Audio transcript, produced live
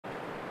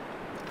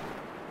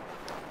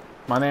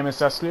My name is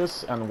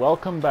Eslius, and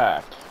welcome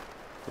back.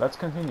 Let's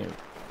continue.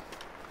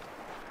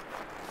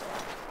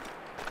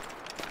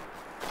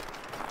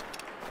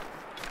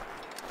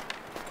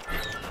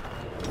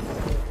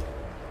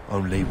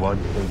 Only one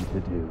thing to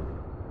do.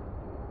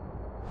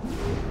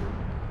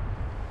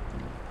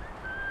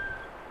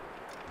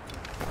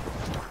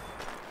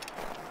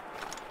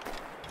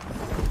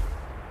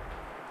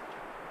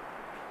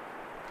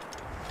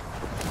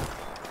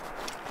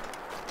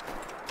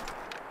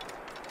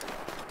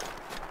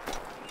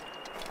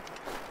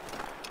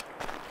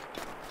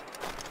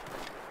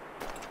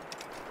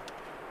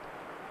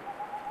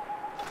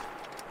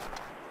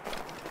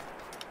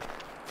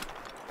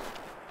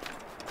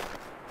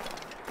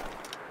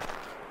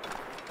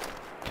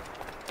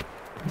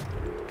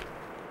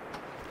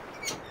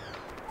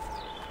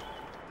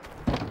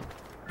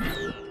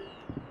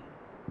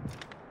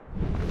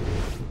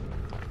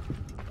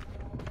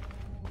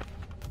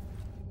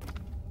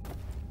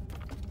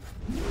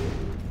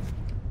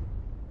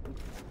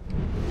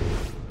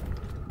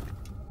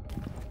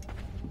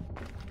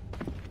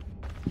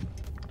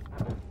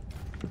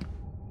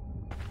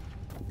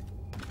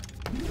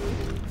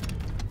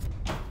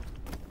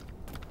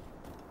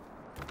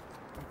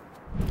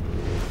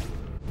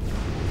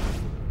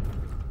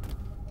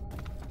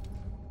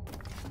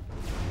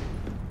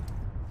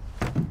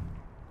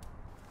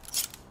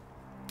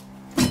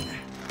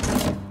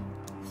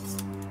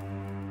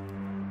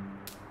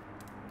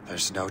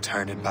 There's no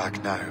turning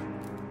back now.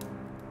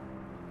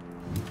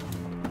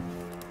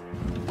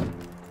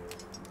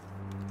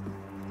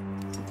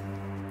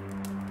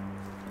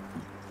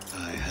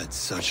 I had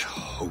such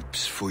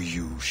hopes for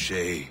you,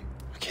 Shay.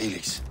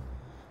 Achilles.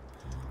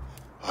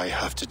 I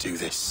have to do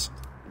this.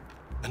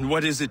 And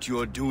what is it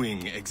you're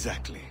doing,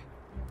 exactly?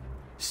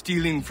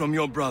 Stealing from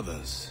your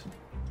brothers?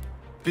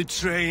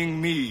 Betraying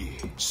me?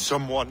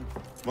 Someone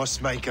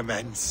must make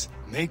amends.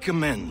 Make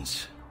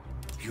amends?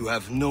 You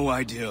have no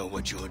idea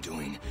what you're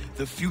doing.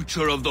 The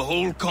future of the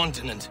whole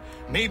continent,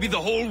 maybe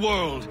the whole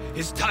world,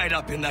 is tied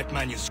up in that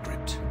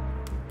manuscript.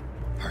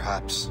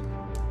 Perhaps.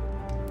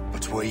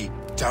 But we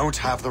don't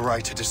have the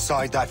right to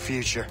decide that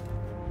future.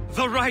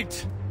 The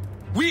right?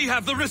 We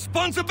have the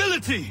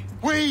responsibility!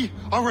 We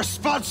are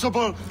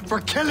responsible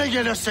for killing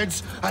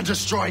innocents and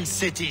destroying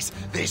cities.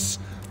 This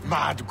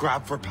mad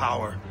grab for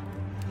power.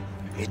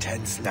 It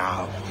ends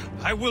now.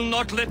 I will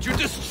not let you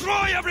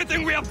destroy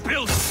everything we have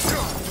built!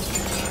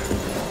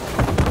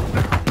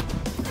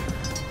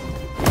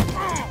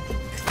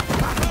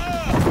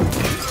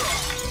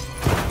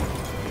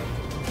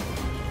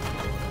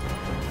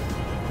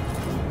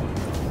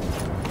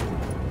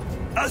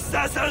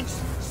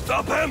 Assassins!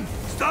 Stop him!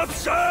 Stop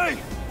Shay!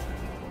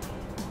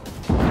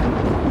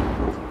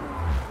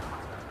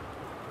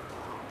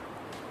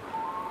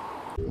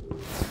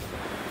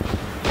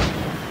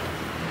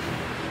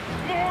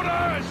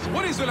 Mortars!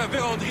 What is la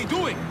Vérandrie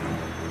doing?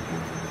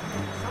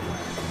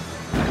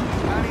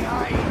 Carry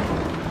hide!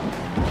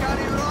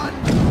 Carry run!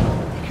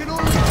 You can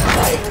only...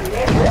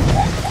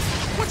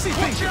 What's he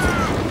thinking?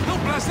 He'll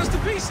blast us to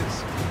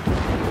pieces!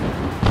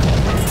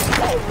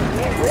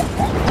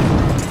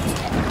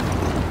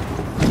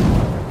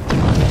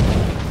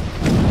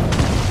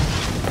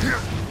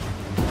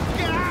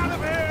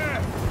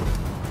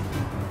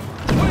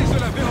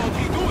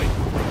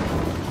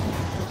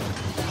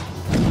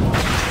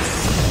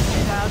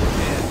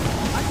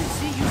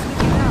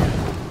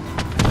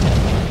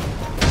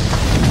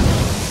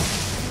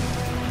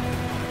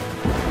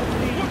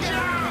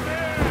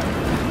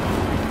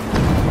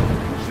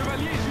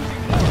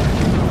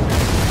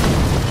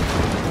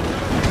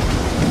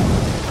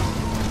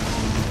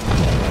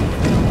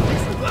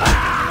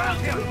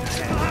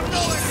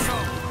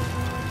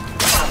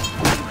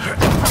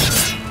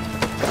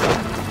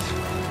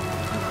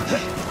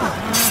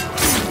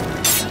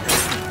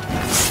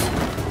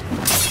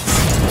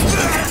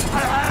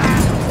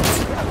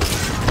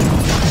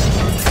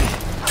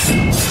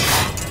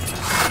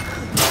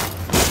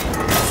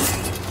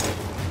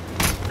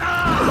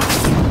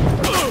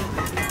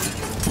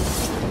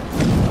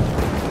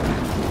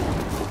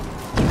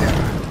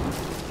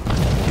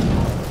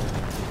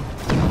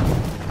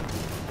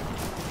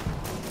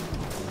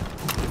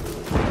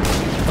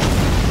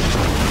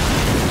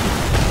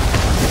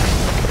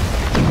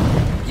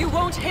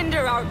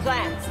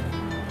 Plans.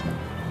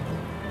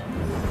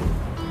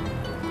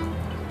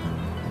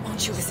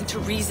 Won't you listen to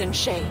reason,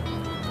 Shay?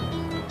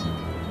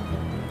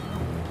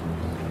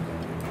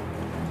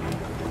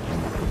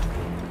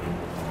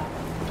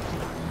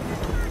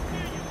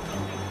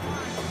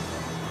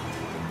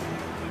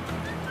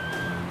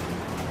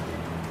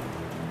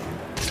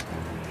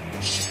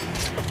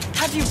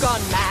 Have you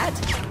gone mad?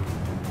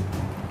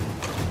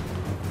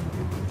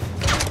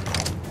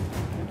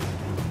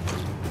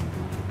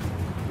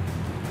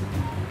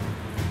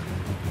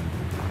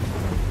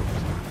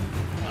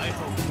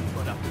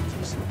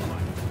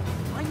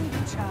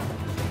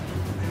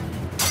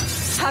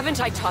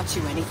 Haven't I taught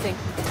you anything?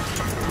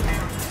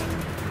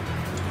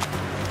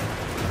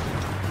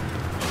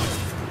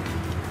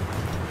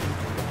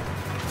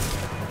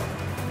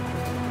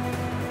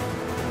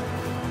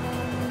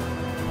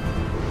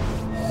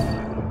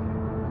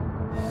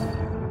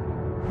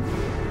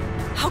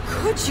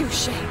 could you,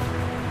 Shay?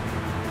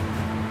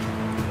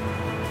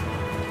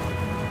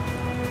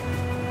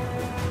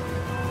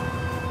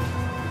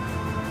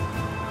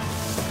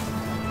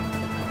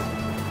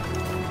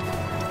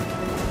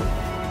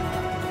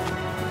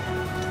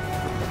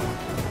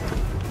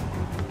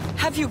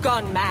 Have you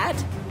gone mad?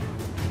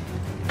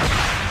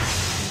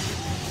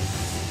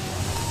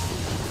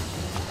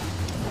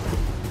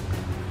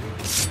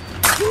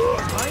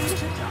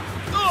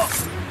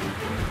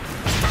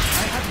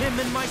 I have him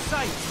in my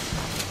sight.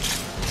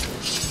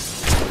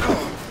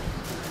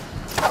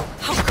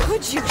 How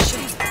could you,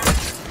 Shay?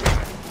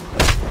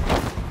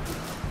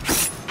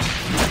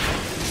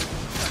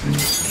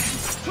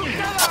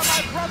 Together,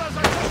 my brothers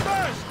and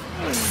sisters!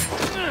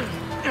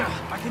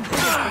 I can do it.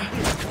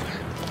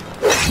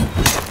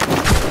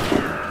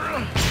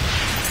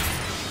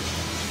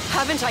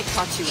 Haven't I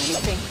taught you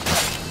anything?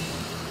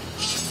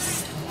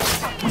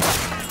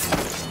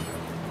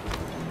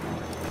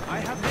 I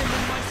have him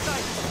in my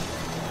sight.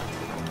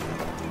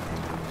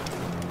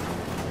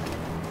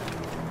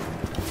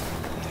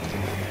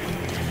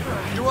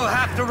 You will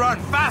have to run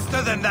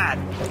faster than that!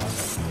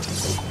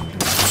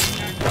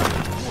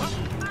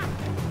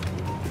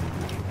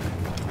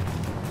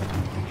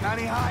 Can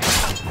he hide?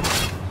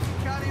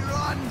 Can he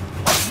run?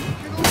 He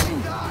can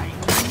only die.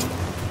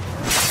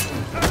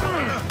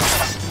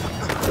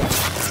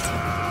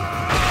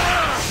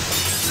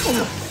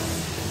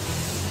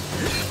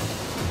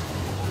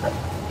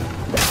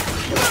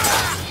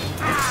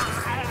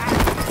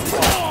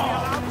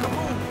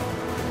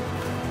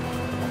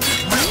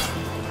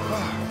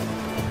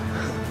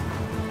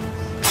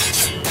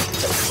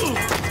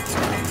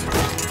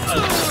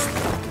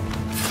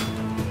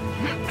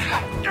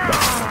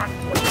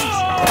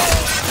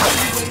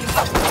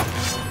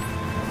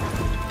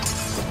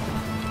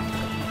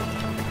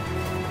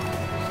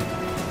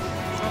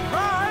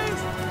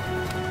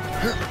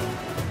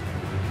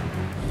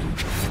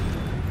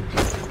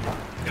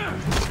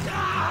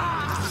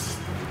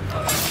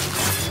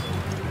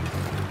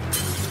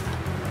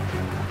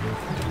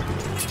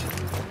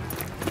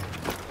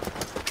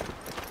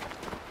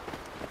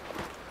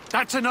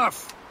 That's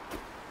enough!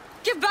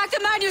 Give back the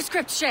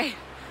manuscript, Shay!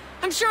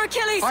 I'm sure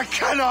Achilles... I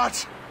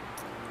cannot!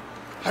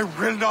 I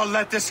will not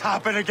let this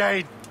happen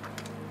again!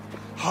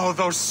 All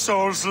those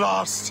souls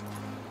lost!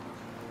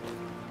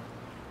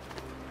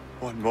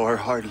 One more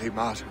hardly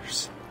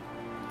matters.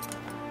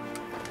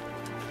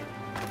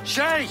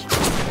 Shay!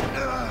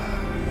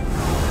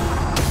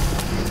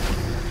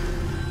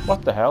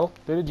 What the hell?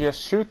 Did he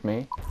just shoot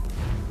me?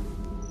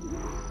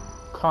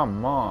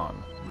 Come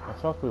on. I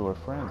thought we were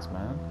friends,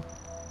 man.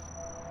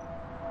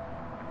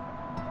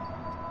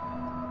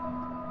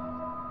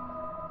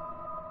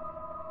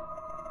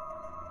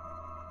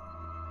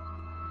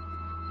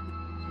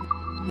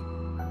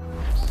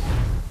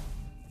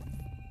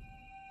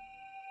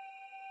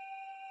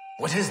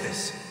 What is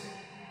this?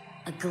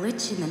 A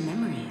glitch in the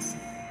memories.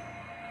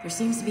 There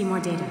seems to be more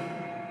data.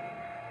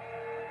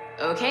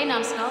 Okay,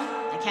 Numbskull.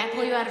 I can't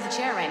pull you out of the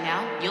chair right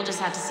now. You'll just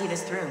have to see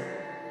this through.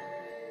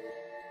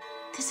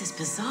 This is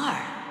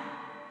bizarre.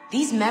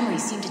 These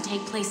memories seem to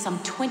take place some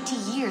 20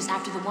 years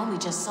after the one we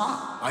just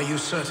saw. Are you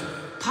certain?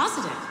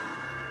 Positive.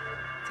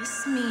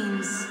 This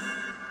means...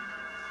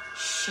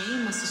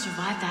 Shay must have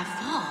survived that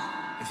fall.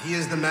 If he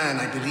is the man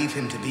I believe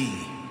him to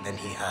be, then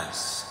he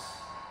has.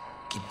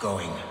 Keep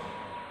going.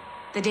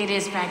 The data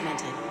is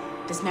fragmented.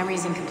 This memory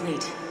is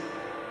incomplete.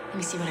 Let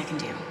me see what I can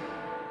do.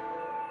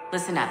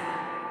 Listen up.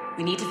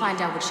 We need to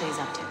find out what Shay's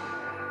up to.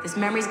 This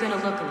memory's gonna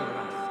look a little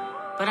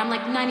rough, but I'm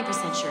like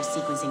 90% sure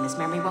sequencing this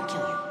memory won't kill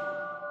you.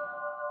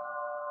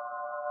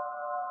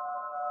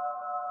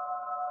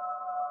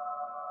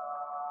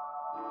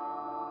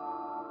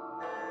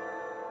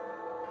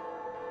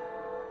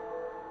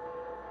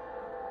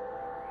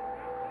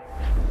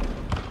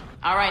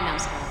 All right,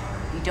 Numbskull.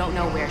 We don't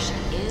know where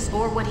Shay is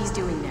or what he's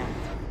doing there,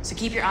 so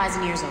keep your eyes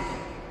and ears open.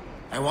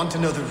 I want to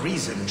know the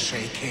reason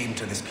Shay came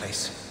to this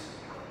place.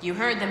 You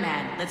heard the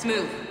man. Let's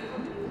move.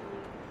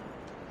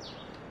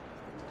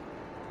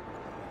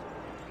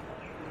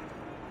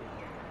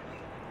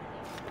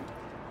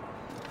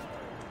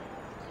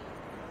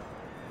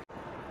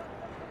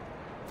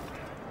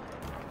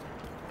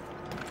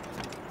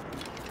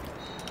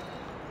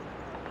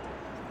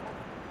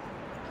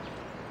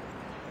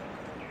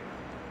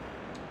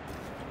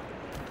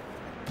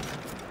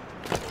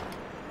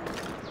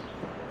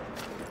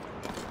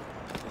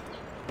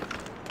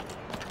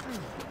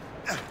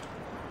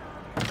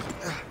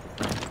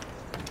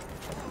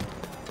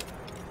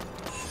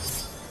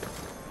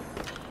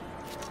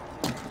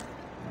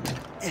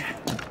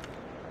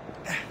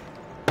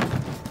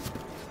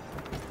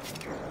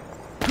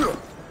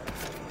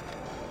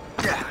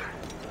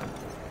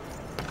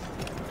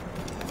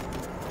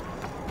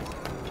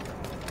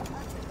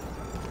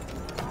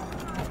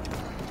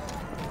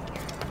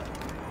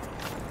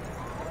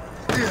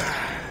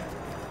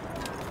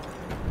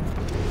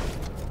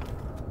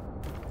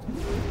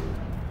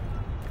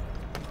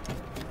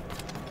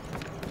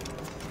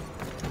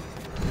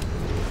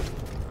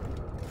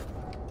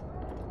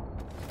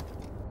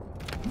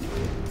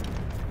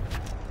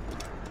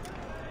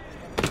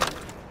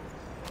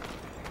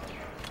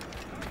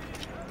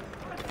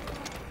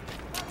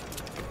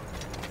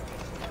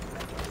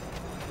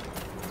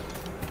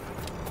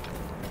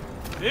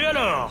 Et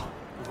alors?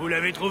 Vous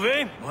l'avez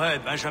trouvé? Ouais,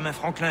 Benjamin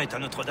Franklin est à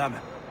Notre-Dame.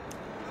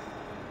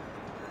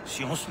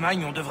 Si on se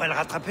magne, on devrait le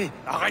rattraper.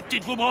 Arrêtez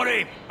de vous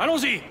branler!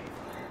 Allons-y!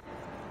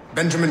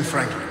 Benjamin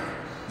Franklin.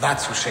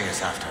 That's who Shay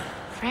is after.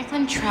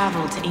 Franklin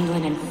traveled to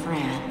England and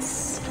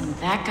France, and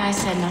that guy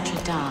said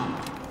Notre Dame.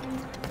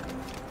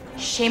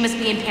 Shay must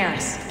be in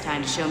Paris.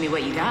 Time to show me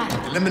what you got.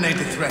 Eliminate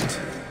the threat.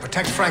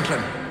 Protect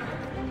Franklin.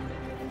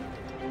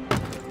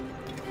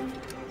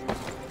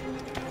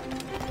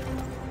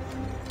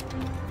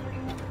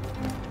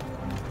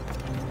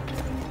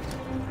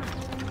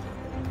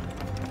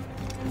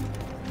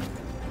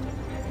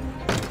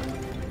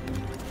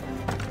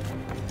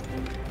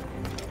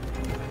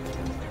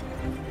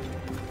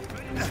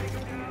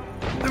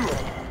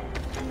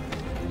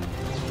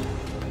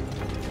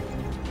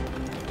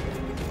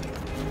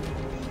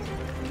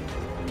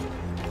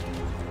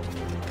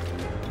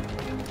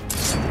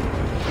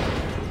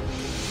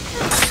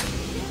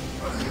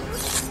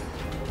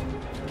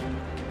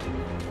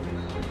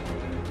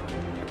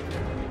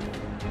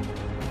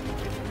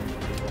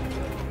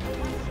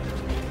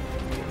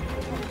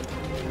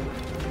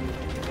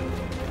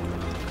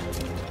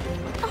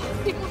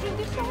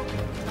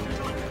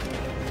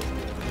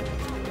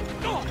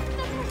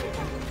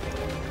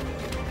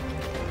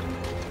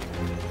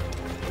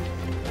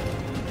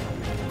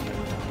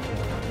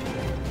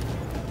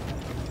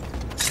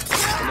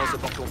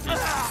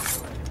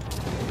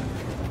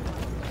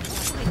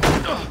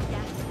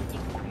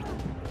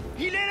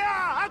 Il est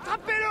là!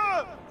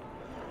 Attrapez-le!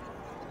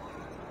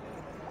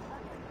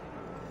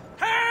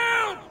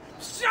 Help!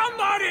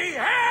 Somebody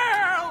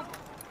help!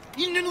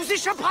 Il ne nous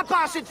échappera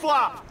pas cette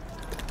fois!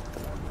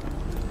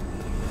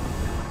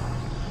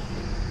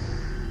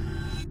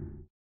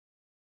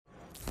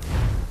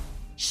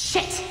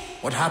 Shit!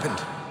 What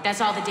happened?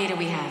 That's all the data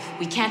we have.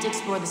 We can't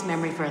explore this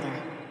memory further.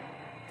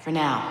 For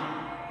now.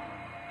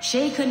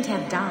 Shay couldn't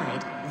have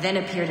died, then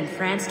appeared in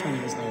France 20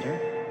 years later.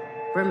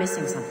 We're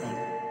missing something.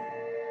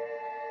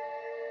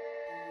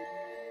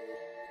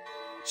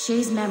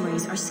 Shay's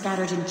memories are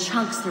scattered in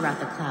chunks throughout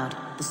the cloud.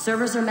 The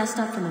servers are messed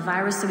up from the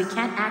virus, so we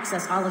can't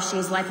access all of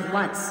Shay's life at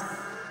once.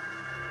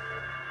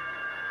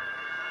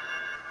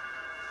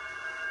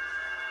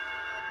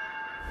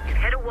 You've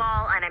hit a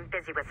wall, and I'm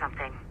busy with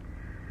something.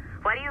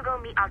 Why don't you go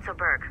meet Otto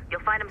Berg?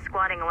 You'll find him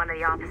squatting in one of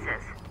the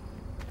offices.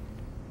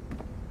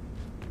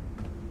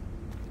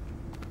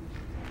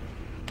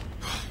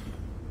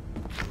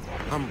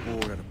 I'm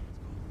bored.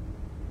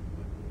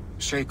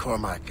 Shay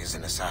Cormac is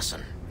an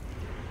assassin.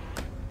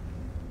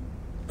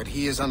 But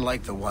he is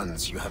unlike the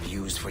ones you have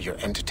used for your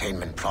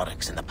entertainment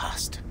products in the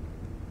past.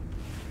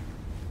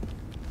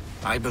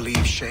 I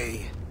believe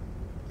Shay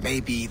may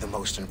be the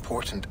most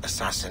important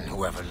assassin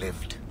who ever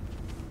lived.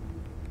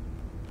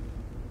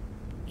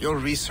 Your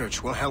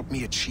research will help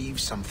me achieve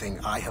something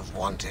I have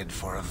wanted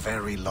for a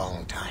very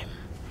long time.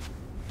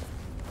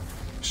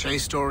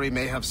 Shay's story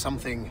may have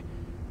something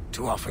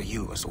to offer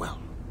you as well.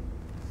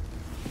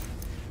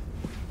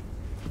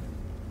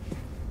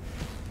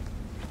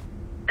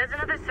 There's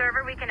another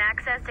server we can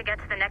access to get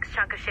to the next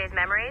chunk of Shay's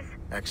memories.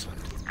 Excellent.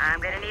 I'm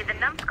gonna need the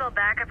numbskull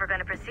back if we're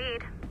gonna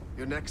proceed.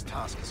 Your next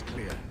task is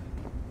clear.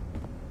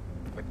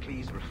 But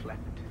please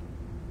reflect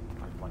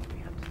on what we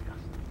have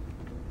discussed.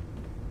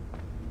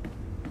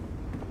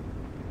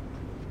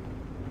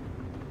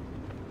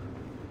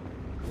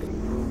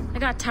 I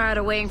got tired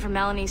of waiting for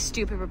Melanie's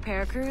stupid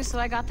repair crew, so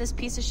I got this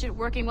piece of shit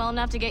working well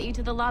enough to get you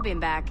to the lobby and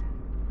back.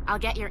 I'll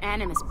get your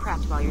Animus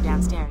prepped while you're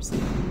downstairs.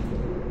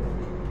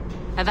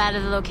 I've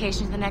added the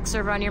location to the next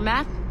server on your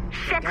map.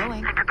 Shit!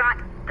 I forgot.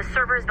 The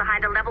server is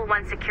behind a level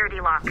 1 security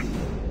lock.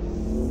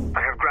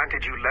 I have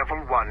granted you level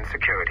 1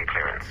 security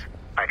clearance.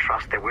 I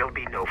trust there will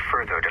be no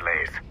further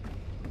delays.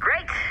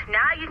 Great! Now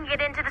you can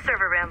get into the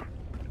server room.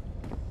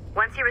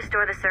 Once you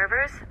restore the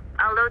servers,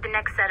 I'll load the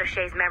next set of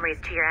Shay's memories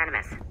to your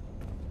Animus.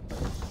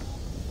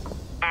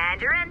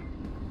 And you're in.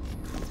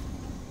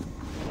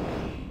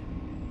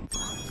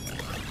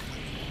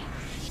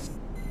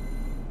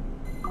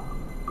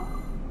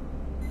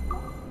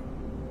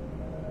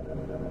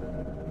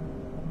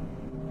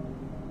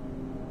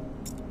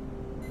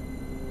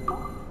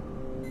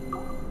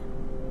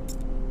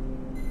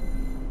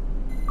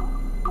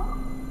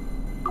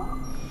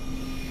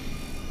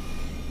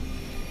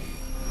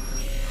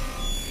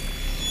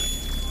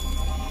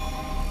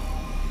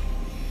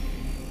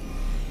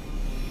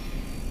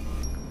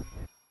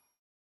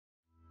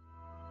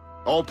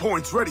 All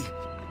points ready.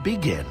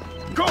 Begin.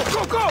 Go,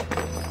 go, go!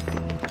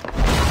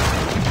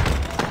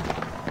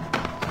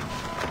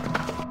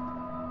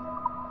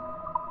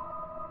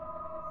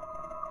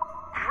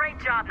 Great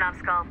job,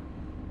 Numbskull.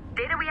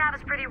 Data we have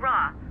is pretty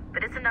raw,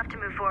 but it's enough to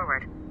move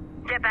forward.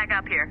 Get back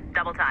up here.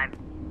 Double time.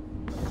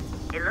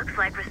 It looks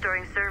like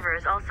restoring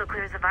servers also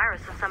clears the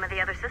virus from some of the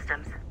other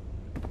systems.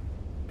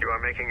 You are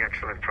making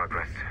excellent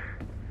progress.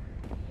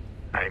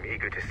 I am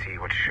eager to see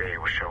what Shay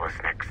will show us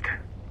next.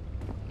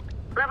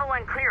 Level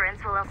 1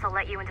 clearance will also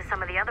let you into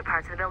some of the other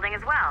parts of the building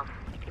as well,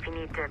 if you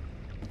need to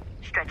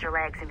stretch your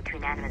legs in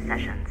between Animus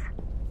sessions.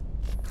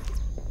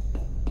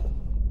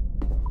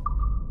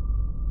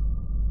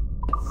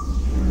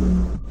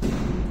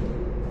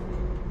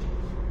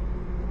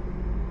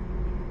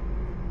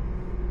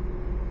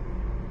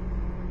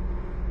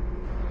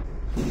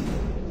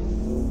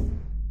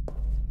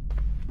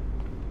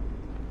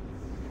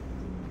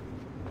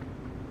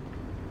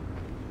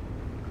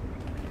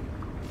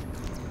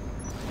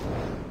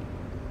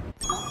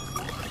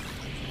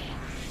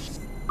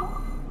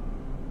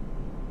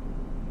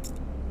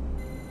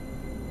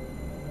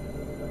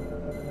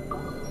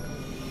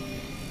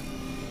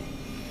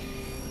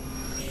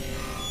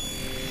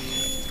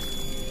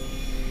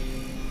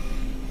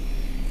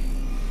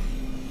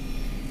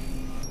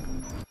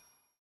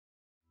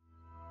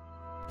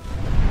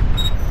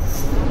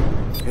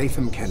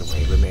 Latham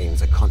Kenway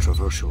remains a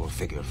controversial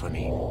figure for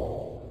me.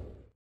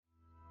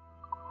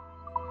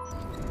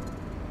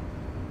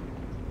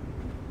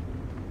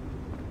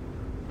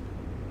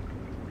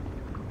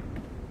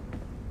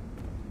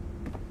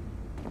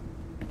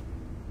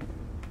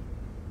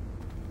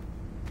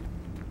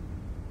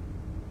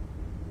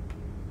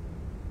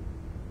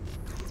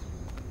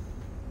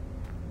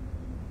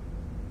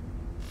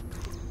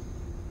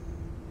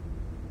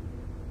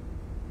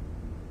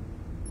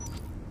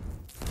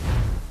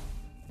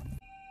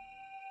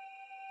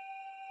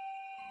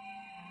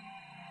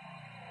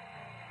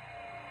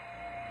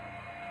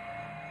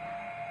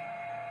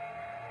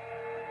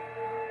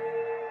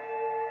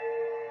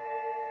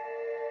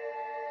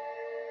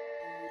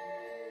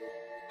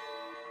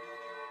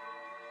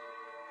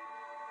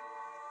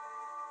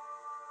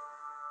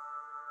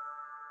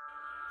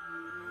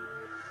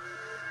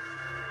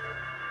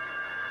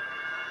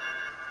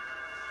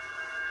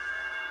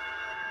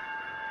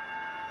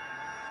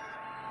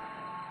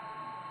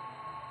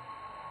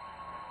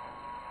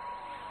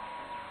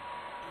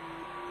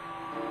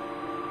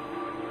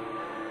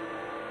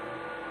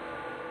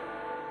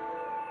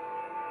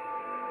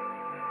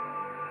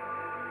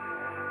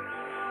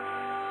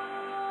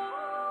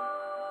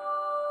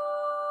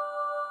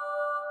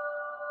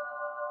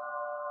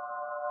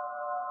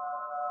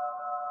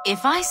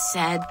 If I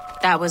said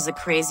that was the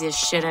craziest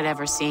shit I'd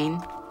ever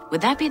seen,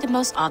 would that be the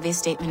most obvious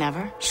statement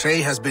ever?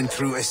 Shay has been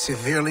through a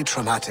severely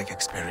traumatic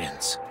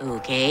experience.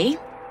 Okay.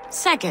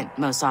 Second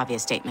most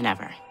obvious statement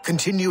ever.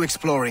 Continue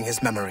exploring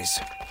his memories.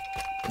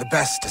 The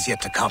best is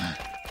yet to come.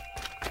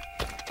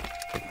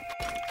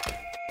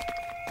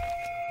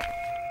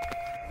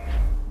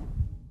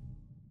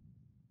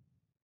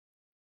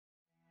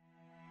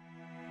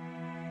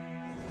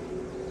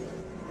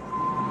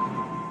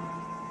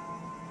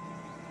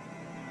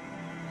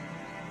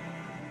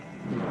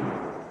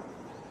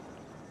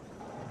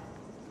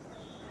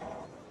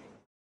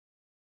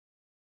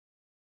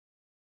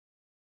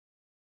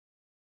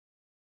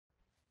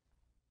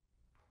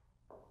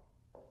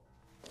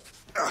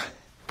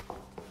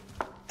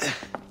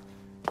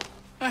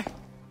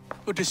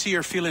 Good to see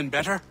you're feeling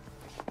better.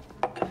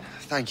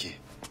 Thank you.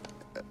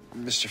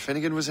 Mr.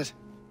 Finnegan, was it?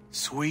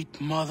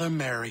 Sweet Mother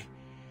Mary.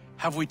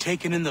 Have we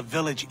taken in the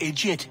village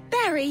idiot?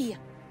 Barry!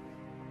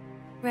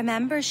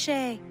 Remember,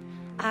 Shay,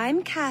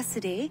 I'm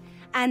Cassidy,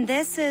 and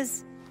this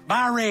is...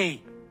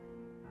 Barry!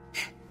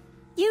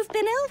 You've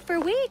been ill for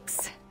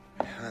weeks.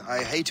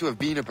 I hate to have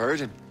been a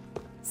burden.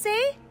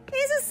 See?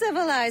 He's a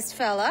civilized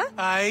fella.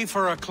 Aye,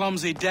 for a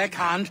clumsy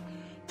deckhand.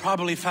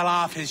 Probably fell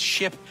off his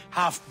ship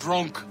half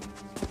drunk.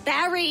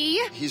 Barry!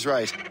 He's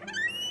right.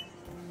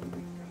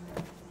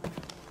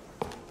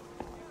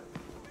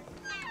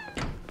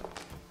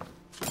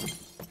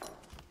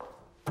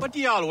 What do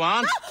y'all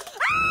want?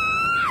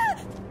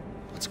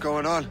 What's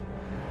going on?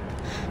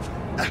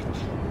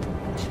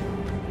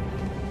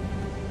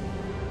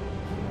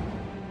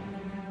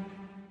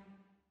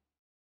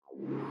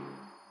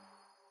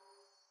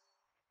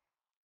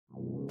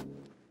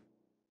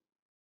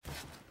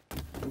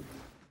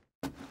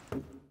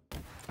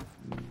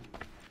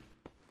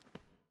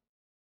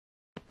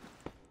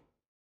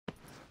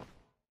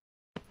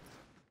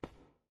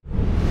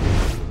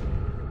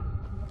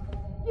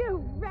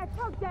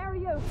 How dare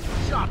you!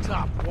 Shut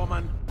up,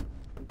 woman!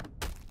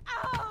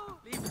 Ow!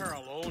 Leave her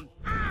alone.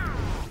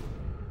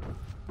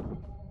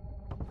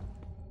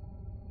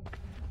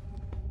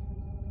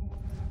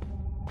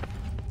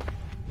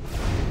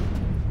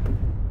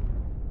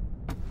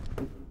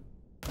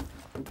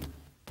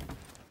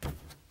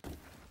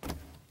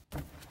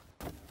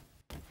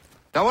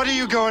 Now what are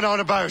you going on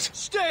about?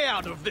 Stay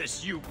out of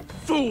this, you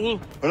fool!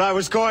 Well, I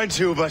was going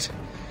to, but...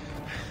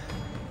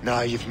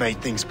 now you've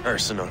made things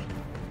personal.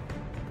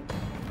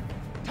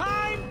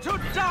 Time to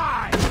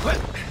die!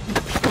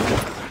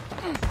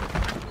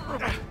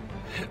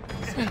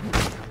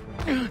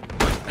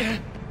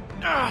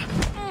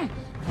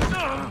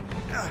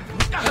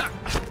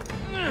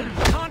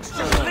 Can't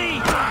just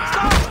leave!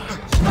 Stop!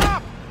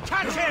 Stop!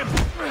 Catch him!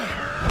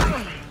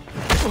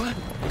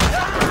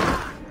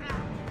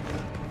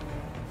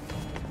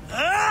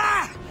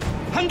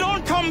 And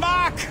don't come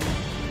back!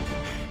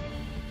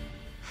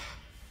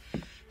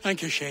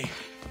 Thank you, Shay.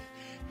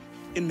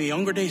 In my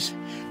younger days,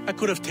 I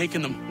could have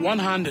taken them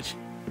one-handed.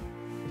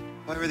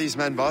 Why were these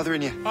men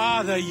bothering you?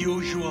 Ah, the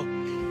usual.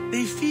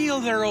 They feel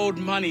they're owed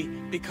money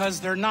because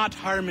they're not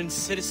harming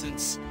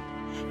citizens.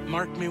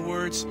 Mark me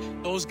words,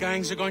 those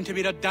gangs are going to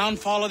be the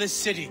downfall of this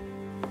city.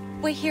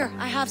 Wait here,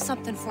 I have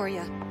something for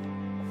you.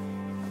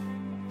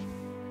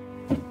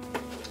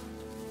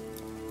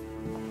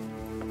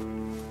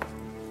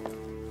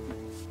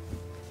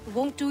 It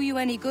won't do you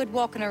any good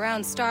walking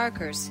around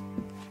Starkers.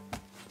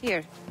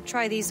 Here,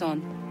 try these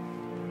on.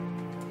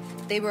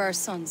 They were our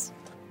sons.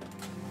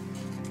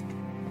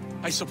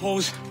 I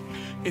suppose,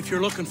 if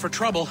you're looking for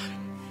trouble,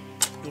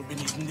 you'll be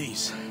needing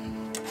these.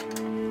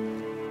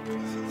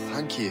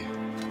 Thank you.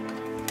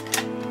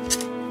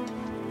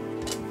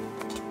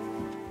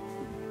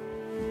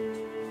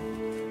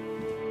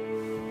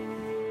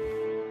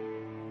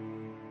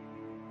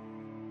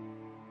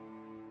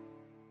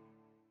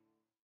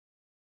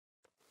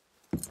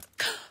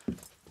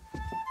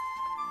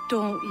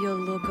 Don't you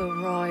look a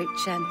right,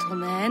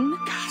 gentlemen?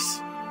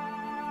 Gas.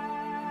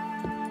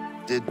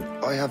 Did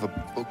I have a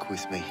book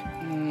with me?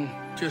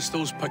 Just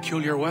those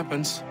peculiar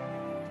weapons.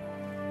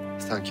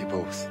 Thank you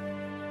both.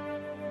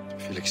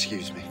 If you'll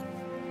excuse me.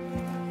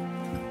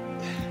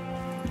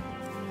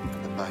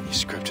 The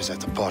manuscript is at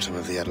the bottom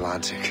of the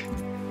Atlantic.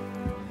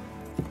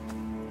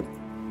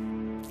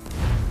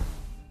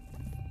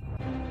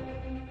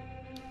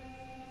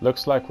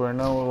 Looks like we're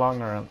no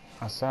longer an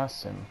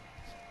assassin.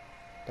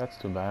 That's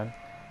too bad.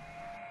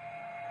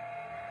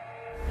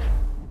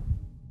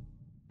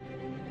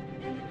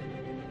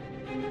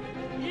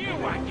 You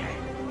again!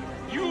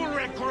 You'll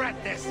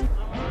regret this!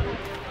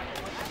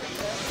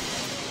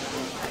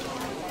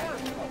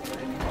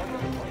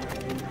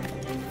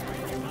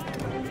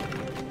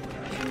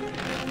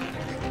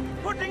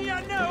 Putting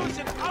your nose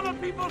in other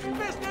people's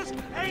business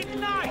ain't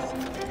nice!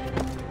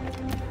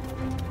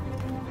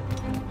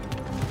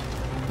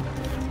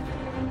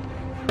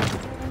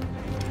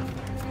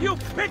 You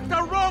picked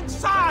the wrong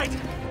side!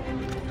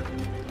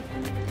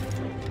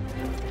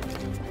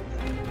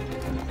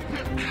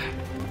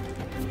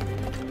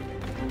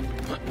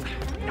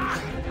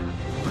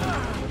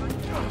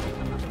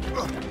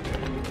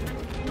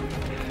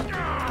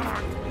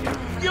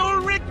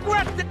 You'll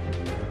regret it!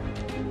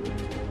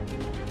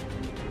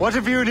 What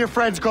have you and your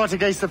friends got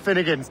against the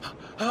Finnegans?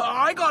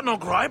 I got no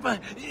gripe.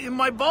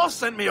 My boss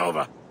sent me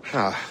over.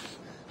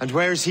 And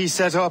where's he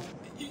set up?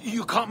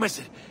 You can't miss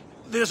it.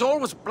 There's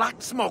always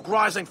black smoke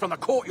rising from the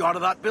courtyard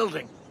of that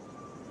building.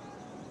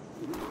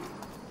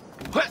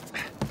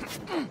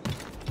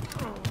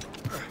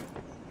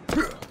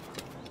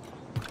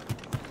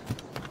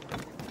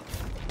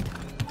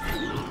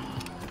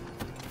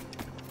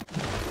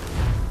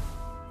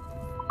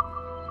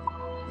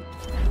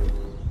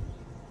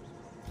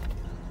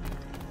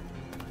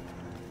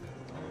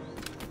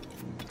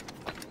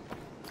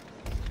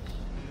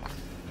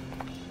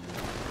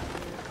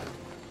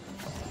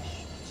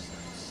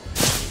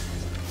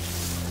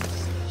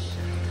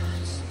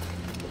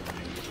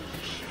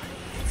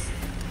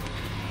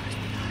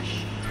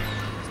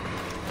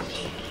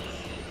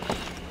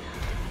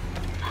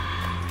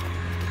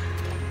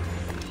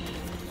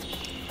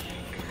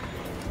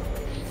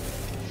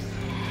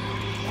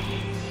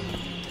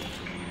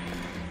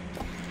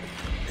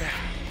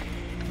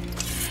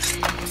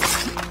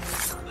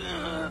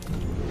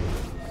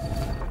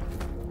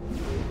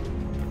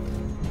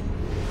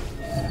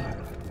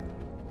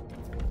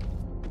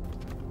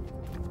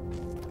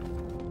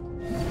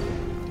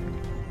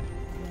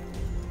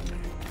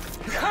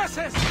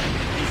 Curses!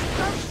 He's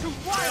so too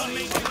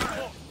wildly!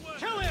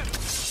 Kill him!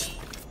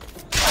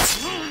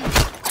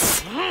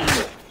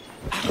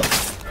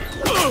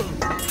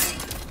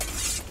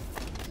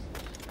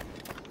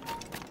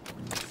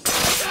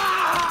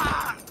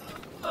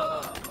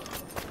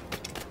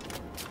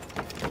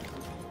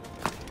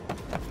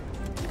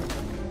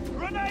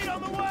 Grenade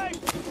on the way!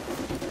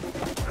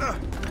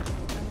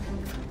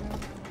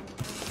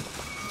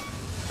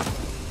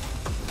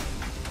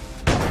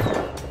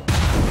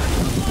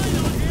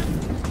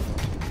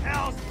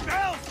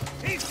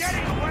 He's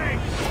getting away!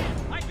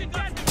 I can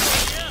get him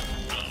here!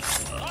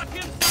 Lock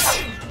him!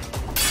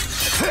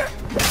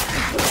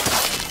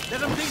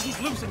 Let him think he's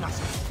losing us.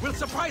 We'll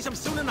surprise him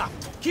soon enough.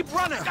 Keep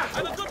running! I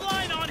have a good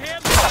line on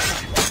him!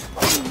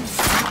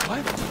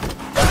 What?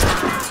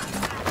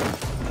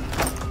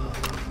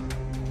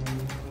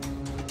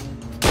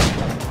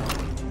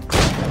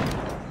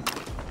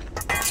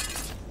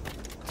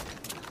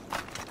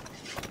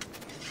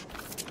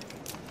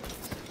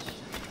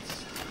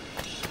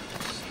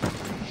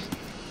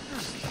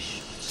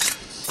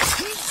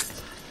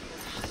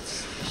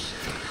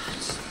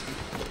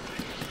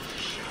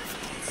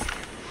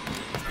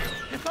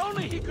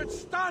 He could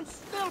stand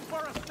still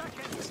for a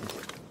second!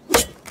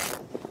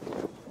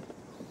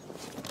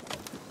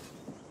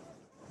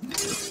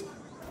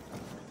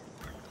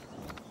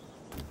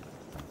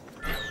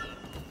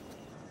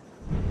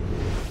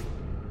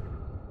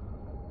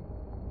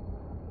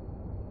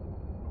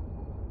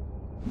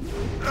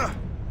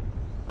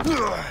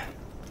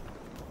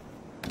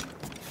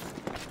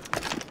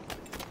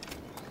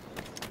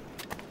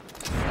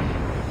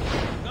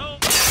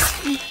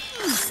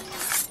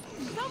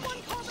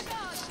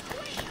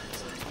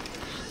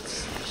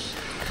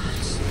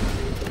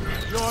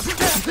 Your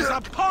death is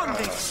upon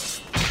thee!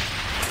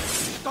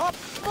 Stop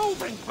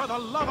moving, for the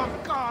love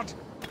of God!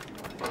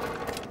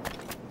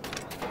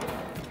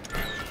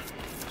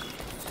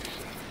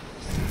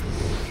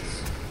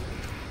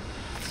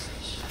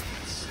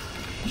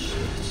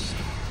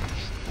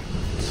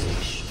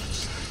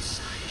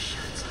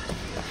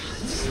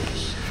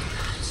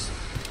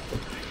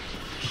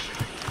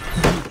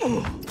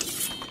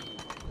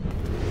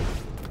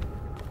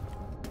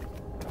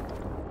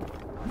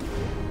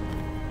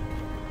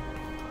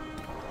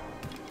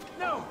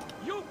 No!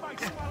 You fight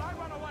while I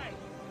run away!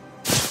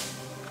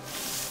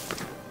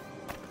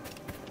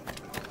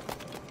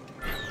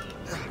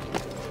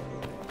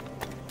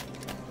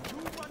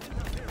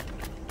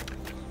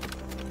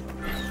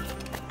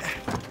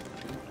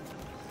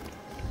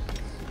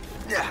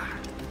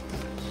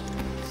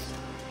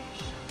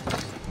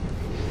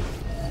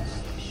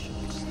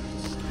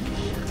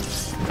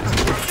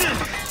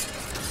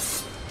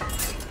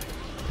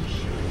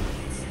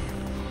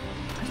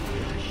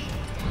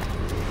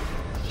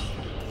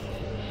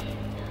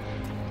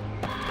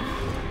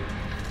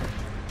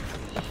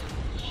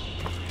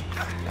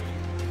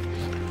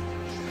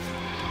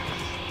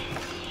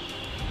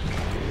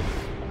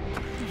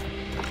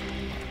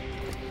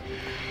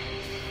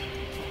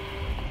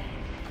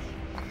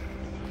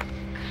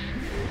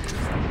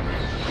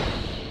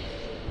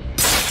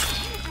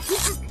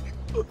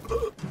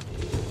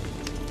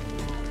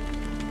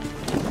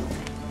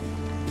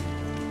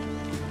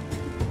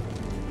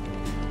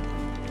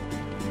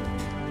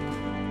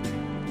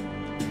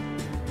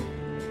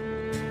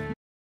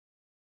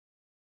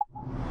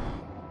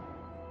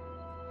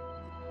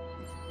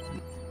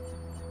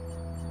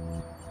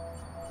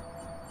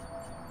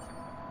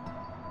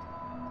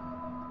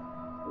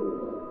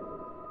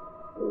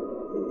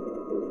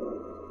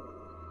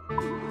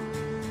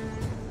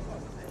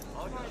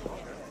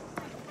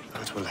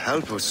 'Twill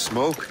help us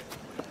smoke.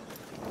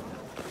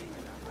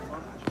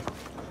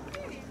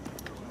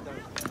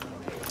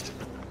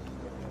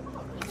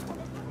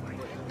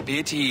 Be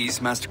at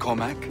ease, Master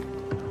Cormac.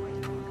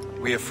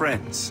 We are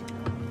friends.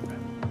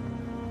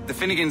 The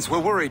Finnegans were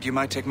worried you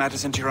might take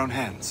matters into your own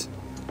hands.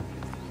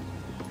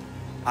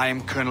 I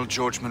am Colonel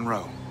George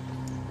Monroe.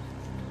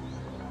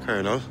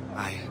 Colonel?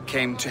 I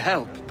came to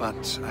help,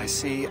 but I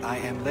see I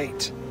am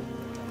late.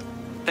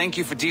 Thank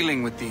you for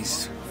dealing with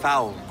these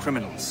foul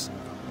criminals.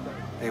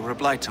 They were a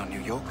blight on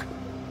New York.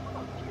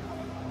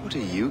 What do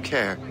you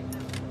care?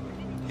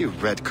 You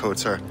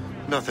redcoats are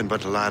nothing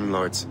but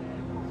landlords.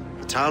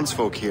 The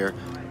townsfolk here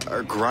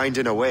are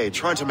grinding away,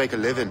 trying to make a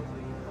living.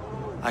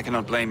 I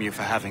cannot blame you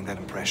for having that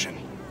impression.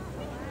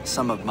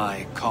 Some of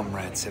my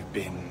comrades have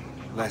been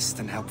less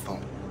than helpful.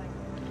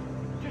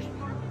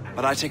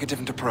 But I take a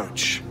different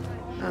approach.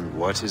 And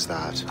what is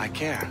that? I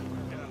care.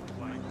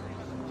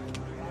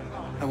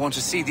 I want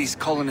to see these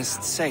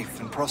colonists safe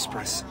and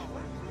prosperous.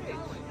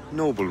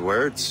 Noble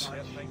words.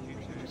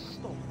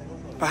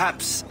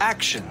 Perhaps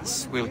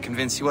actions will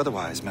convince you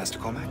otherwise, Master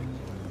Cormac.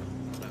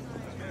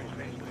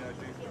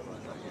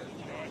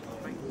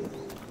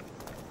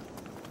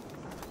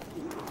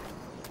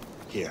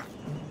 Here.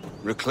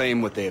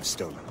 Reclaim what they have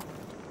stolen.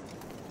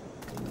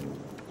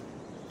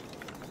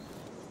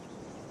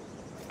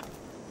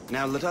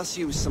 Now let us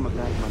use some of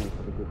that money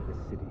for the good of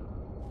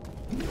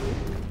the city.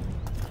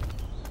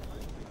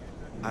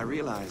 I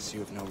realize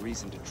you have no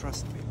reason to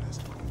trust me,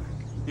 Master Cormac.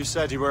 You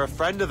said you were a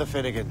friend of the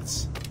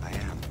Finnegans. I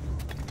am.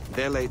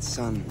 Their late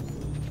son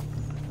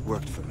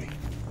worked for me.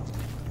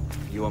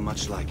 You are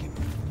much like him.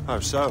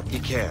 How so? He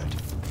cared,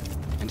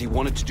 and he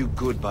wanted to do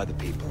good by the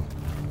people.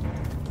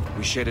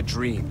 We shared a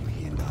dream,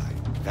 he and I,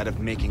 that of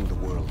making the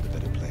world a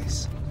better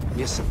place.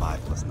 Mere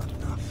survival is not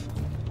enough.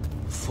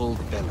 Full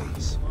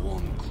bellies,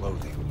 warm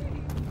clothing.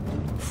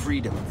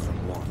 Freedom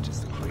from want is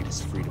the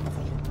greatest freedom of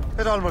all.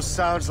 It almost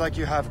sounds like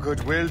you have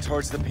goodwill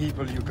towards the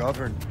people you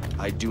govern.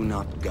 I do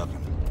not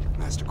govern,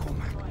 Master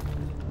Cormac.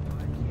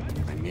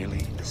 I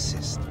merely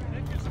assist.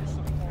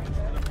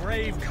 The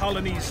brave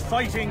colonies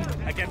fighting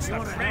against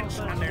the French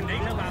and their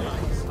native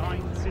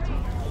allies.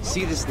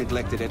 See this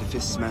neglected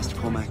edifice, Master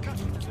Cormac?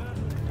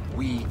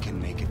 We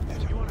can make it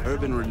better.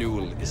 Urban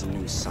renewal is a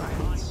new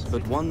science,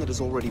 but one that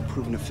has already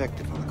proven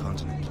effective on the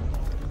continent.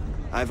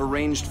 I've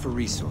arranged for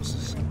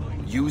resources.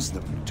 Use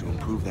them to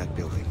improve that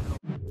building.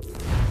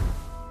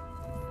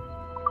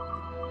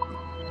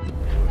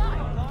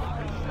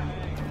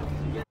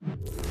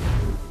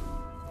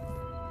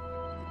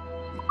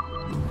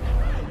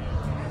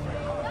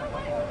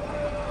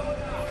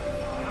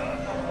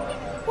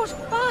 What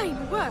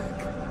fine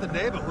work! The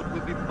neighborhood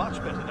will be much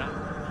better now.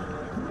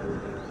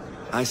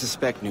 I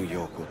suspect New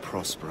York will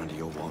prosper under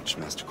your watch,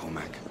 Master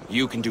Cormac.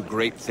 You can do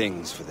great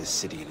things for this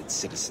city and its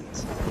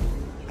citizens.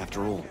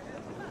 After all,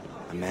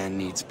 a man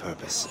needs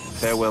purpose.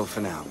 Farewell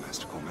for now,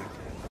 Master Cormac.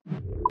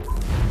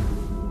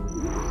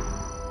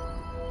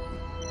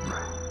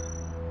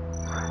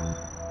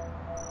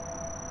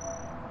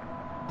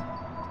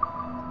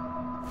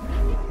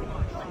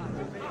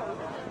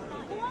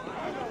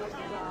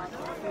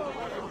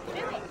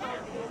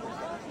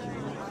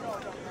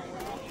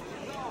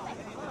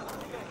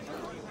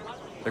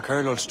 The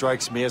Colonel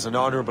strikes me as an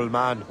honorable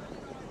man.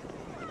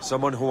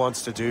 Someone who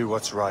wants to do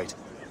what's right.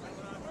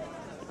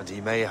 And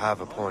he may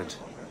have a point.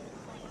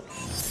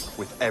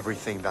 With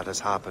everything that has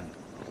happened.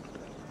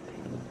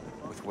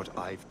 With what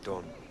I've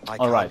done.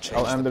 Alright,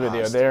 I'll end the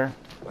video there.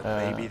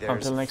 Until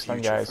Until next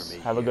time, guys.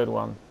 Have a good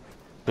one.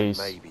 Peace.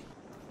 Maybe,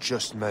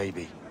 just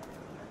maybe,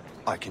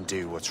 I can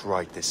do what's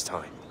right this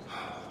time.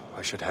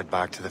 I should head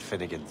back to the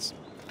Finnegans.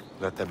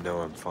 Let them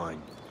know I'm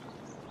fine.